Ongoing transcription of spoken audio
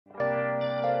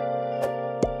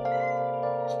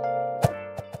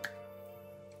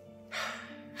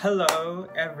Hello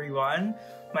everyone,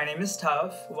 my name is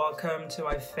Tuff. Welcome to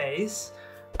my face.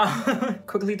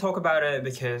 Quickly talk about it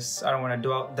because I don't want to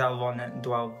dwell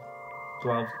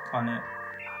on it.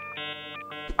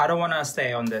 I don't want to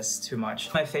stay on this too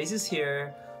much. My face is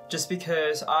here just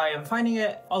because I am finding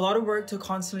it a lot of work to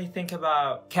constantly think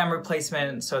about camera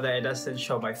placement so that it doesn't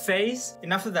show my face.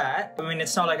 Enough of that. I mean,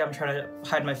 it's not like I'm trying to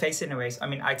hide my face anyways. I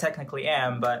mean, I technically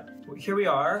am, but here we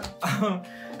are.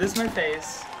 This is my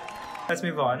face. Let's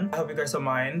move on. I hope you guys don't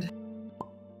mind.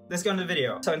 Let's get on to the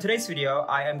video. So in today's video,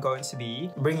 I am going to be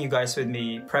bringing you guys with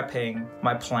me prepping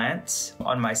my plants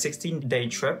on my 16-day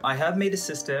trip. I have made a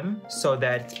system so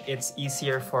that it's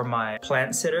easier for my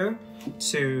plant sitter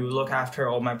to look after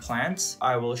all my plants.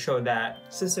 I will show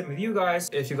that system with you guys.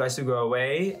 If you guys do go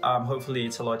away, hopefully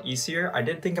it's a lot easier. I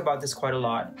did think about this quite a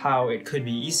lot, how it could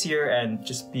be easier and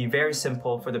just be very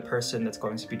simple for the person that's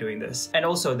going to be doing this. And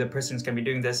also the person who's going to be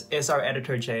doing this is our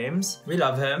editor, James. We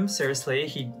love him, seriously.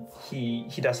 He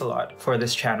does a lot for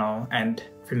this channel and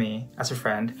for me as a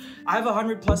friend. I have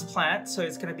 100+ plants, so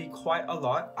it's gonna be quite a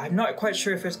lot. I'm not quite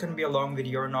sure if it's gonna be a long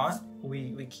video or not.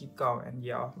 We keep going,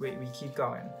 yeah, we keep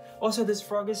going. Also, this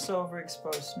frog is so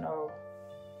overexposed, no.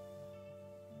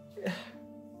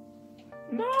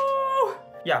 No!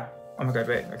 Yeah, oh my god,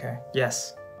 wait, okay,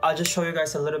 yes. I'll just show you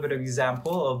guys a little bit of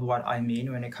example of what I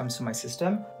mean when it comes to my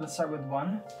system. Let's start with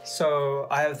one. So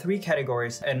I have 3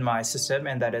 categories in my system,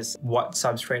 and that is what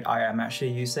substrate I am actually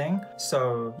using.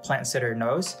 So plant sitter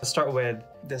knows. Let's start with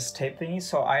this tape thingy.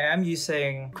 So I am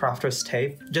using crafter's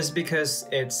tape just because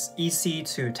it's easy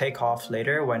to take off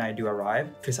later when I do arrive,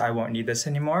 because I won't need this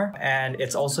anymore. And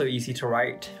it's also easy to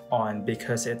write on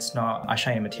because it's not a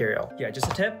shiny material. Yeah,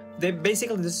 just a tip.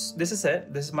 Basically, this is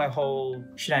it. This is my whole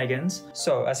shenanigans.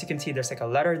 So as you can see, there's like a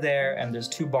letter there, and there's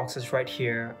 2 boxes right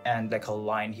here and like a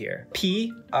line here.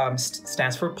 P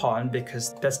stands for pond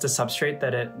because that's the substrate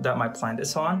that my plant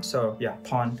is on. So yeah,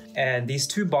 pond. And these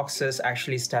 2 boxes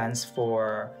actually stands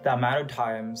for the amount of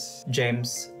times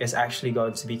James is actually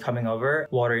going to be coming over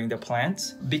watering the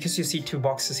plants. Because you see 2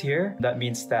 boxes here, that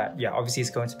means that yeah, obviously he's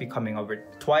going to be coming over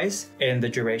twice in the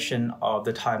duration of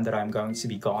the time that I'm going to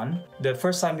be gone. The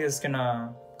first time he's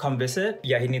gonna come visit,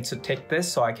 yeah, he needs to take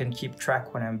this so I can keep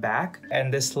track when I'm back.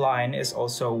 And this line is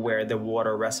also where the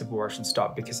water reservoir should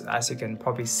stop, because as you can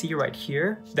probably see right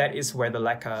here, that is where the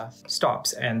leca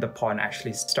stops and the pond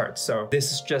actually starts. So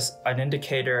this is just an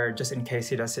indicator, just in case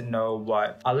he doesn't know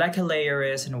what a leca layer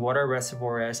is and water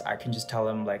reservoir is. I can just tell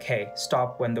him like, hey,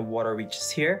 stop when the water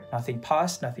reaches here. Nothing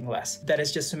past, nothing less. That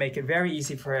is just to make it very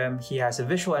easy for him. He has a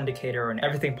visual indicator on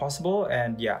everything possible,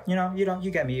 and yeah, you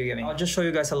get me. I'll just show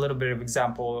you guys a little bit of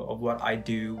example of what I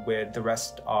do with the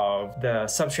rest of the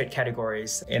substrate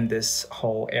categories in this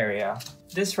whole area.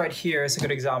 This right here is a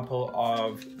good example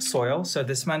of soil. So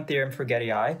this Anthurium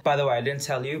forgetii. By the way, I didn't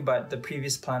tell you, but the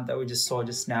previous plant that we just saw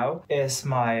just now is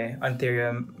my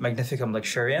Anthurium magnificum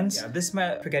luxurians. Yeah, this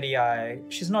forgetii,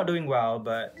 she's not doing well,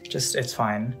 but it's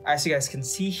fine. As you guys can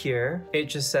see here, it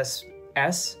just says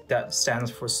S, that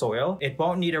stands for soil. It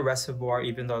won't need a reservoir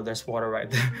even though there's water right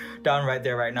there, down right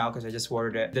there right now, because I just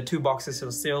watered it. The 2 boxes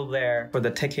are still there for the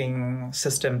ticking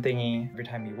system thingy every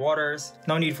time he waters.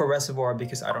 No need for reservoir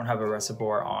because I don't have a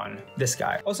reservoir on this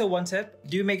guy. Also, one tip,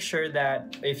 do make sure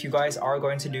that if you guys are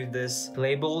going to do this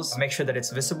labels, make sure that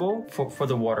it's visible for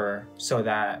the water so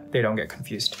that they don't get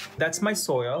confused. That's my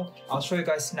soil. I'll show you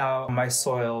guys now my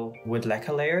soil with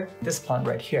leca layer. This plant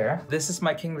right here. This is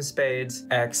my King of Spades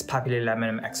X Papillilaminum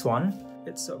X1.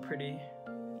 It's so pretty.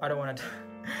 I don't want to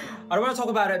talk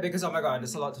about it because, oh my god,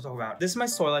 there's a lot to talk about. This is my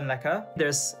soil and leca.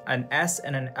 There's an S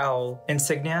and an L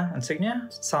insignia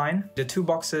sign. The 2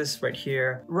 boxes right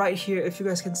here. Right here, if you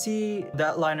guys can see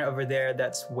that line over there,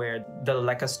 that's where the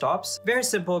leca stops. Very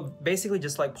simple, basically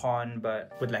just like pond,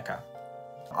 but with leca.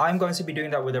 I'm going to be doing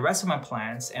that with the rest of my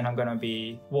plants, and I'm going to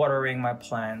be watering my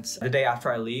plants the day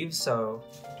after I leave. So,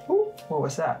 ooh, what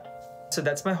was that? So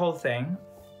that's my whole thing.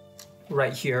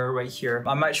 Right here.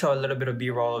 I might show a little bit of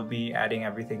B-roll of me adding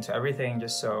everything to everything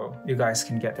just so you guys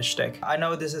can get the shtick. I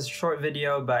know this is a short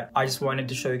video, but I just wanted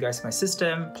to show you guys my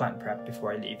system, plant prep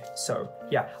before I leave. So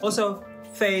yeah. Also,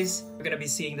 phase, we're gonna be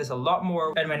seeing this a lot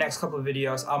more in my next couple of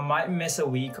videos. I might miss a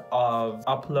week of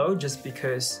upload just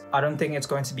because I don't think it's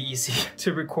going to be easy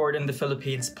to record in the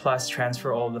Philippines plus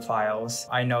transfer all the files.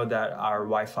 I know that our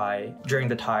Wi-Fi during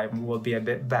the time will be a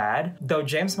bit bad, though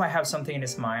James might have something in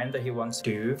his mind that he wants to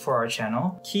do for our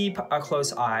channel. Keep a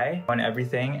close eye on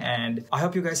everything, and I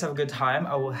hope you guys have a good time.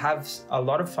 I will have a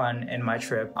lot of fun in my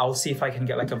trip. I'll see if I can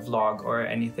get like a vlog or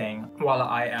anything while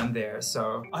I am there.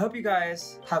 So I hope you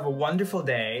guys have a wonderful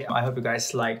day. I hope you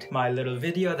guys liked my little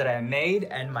video that I made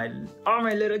and my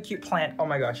little cute plant. Oh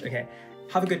my gosh, okay.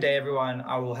 Have a good day, everyone.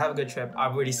 I will have a good trip.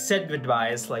 I've already said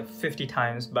goodbyes like 50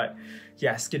 times, but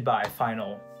yes, goodbye,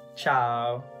 final.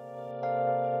 Ciao.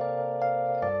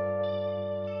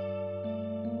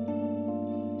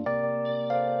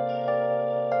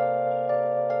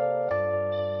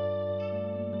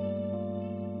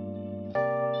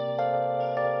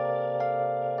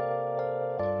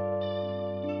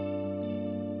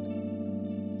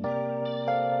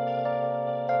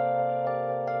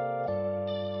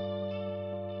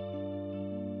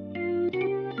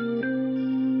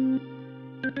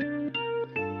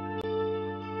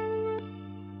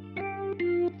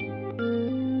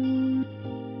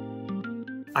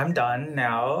 I'm done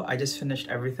now. I just finished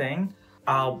everything.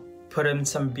 I'll put in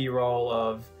some B-roll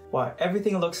of what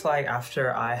everything looks like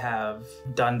after I have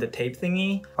done the tape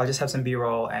thingy. I'll just have some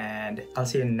B-roll and I'll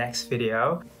see you in the next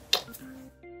video.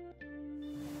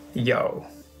 Yo.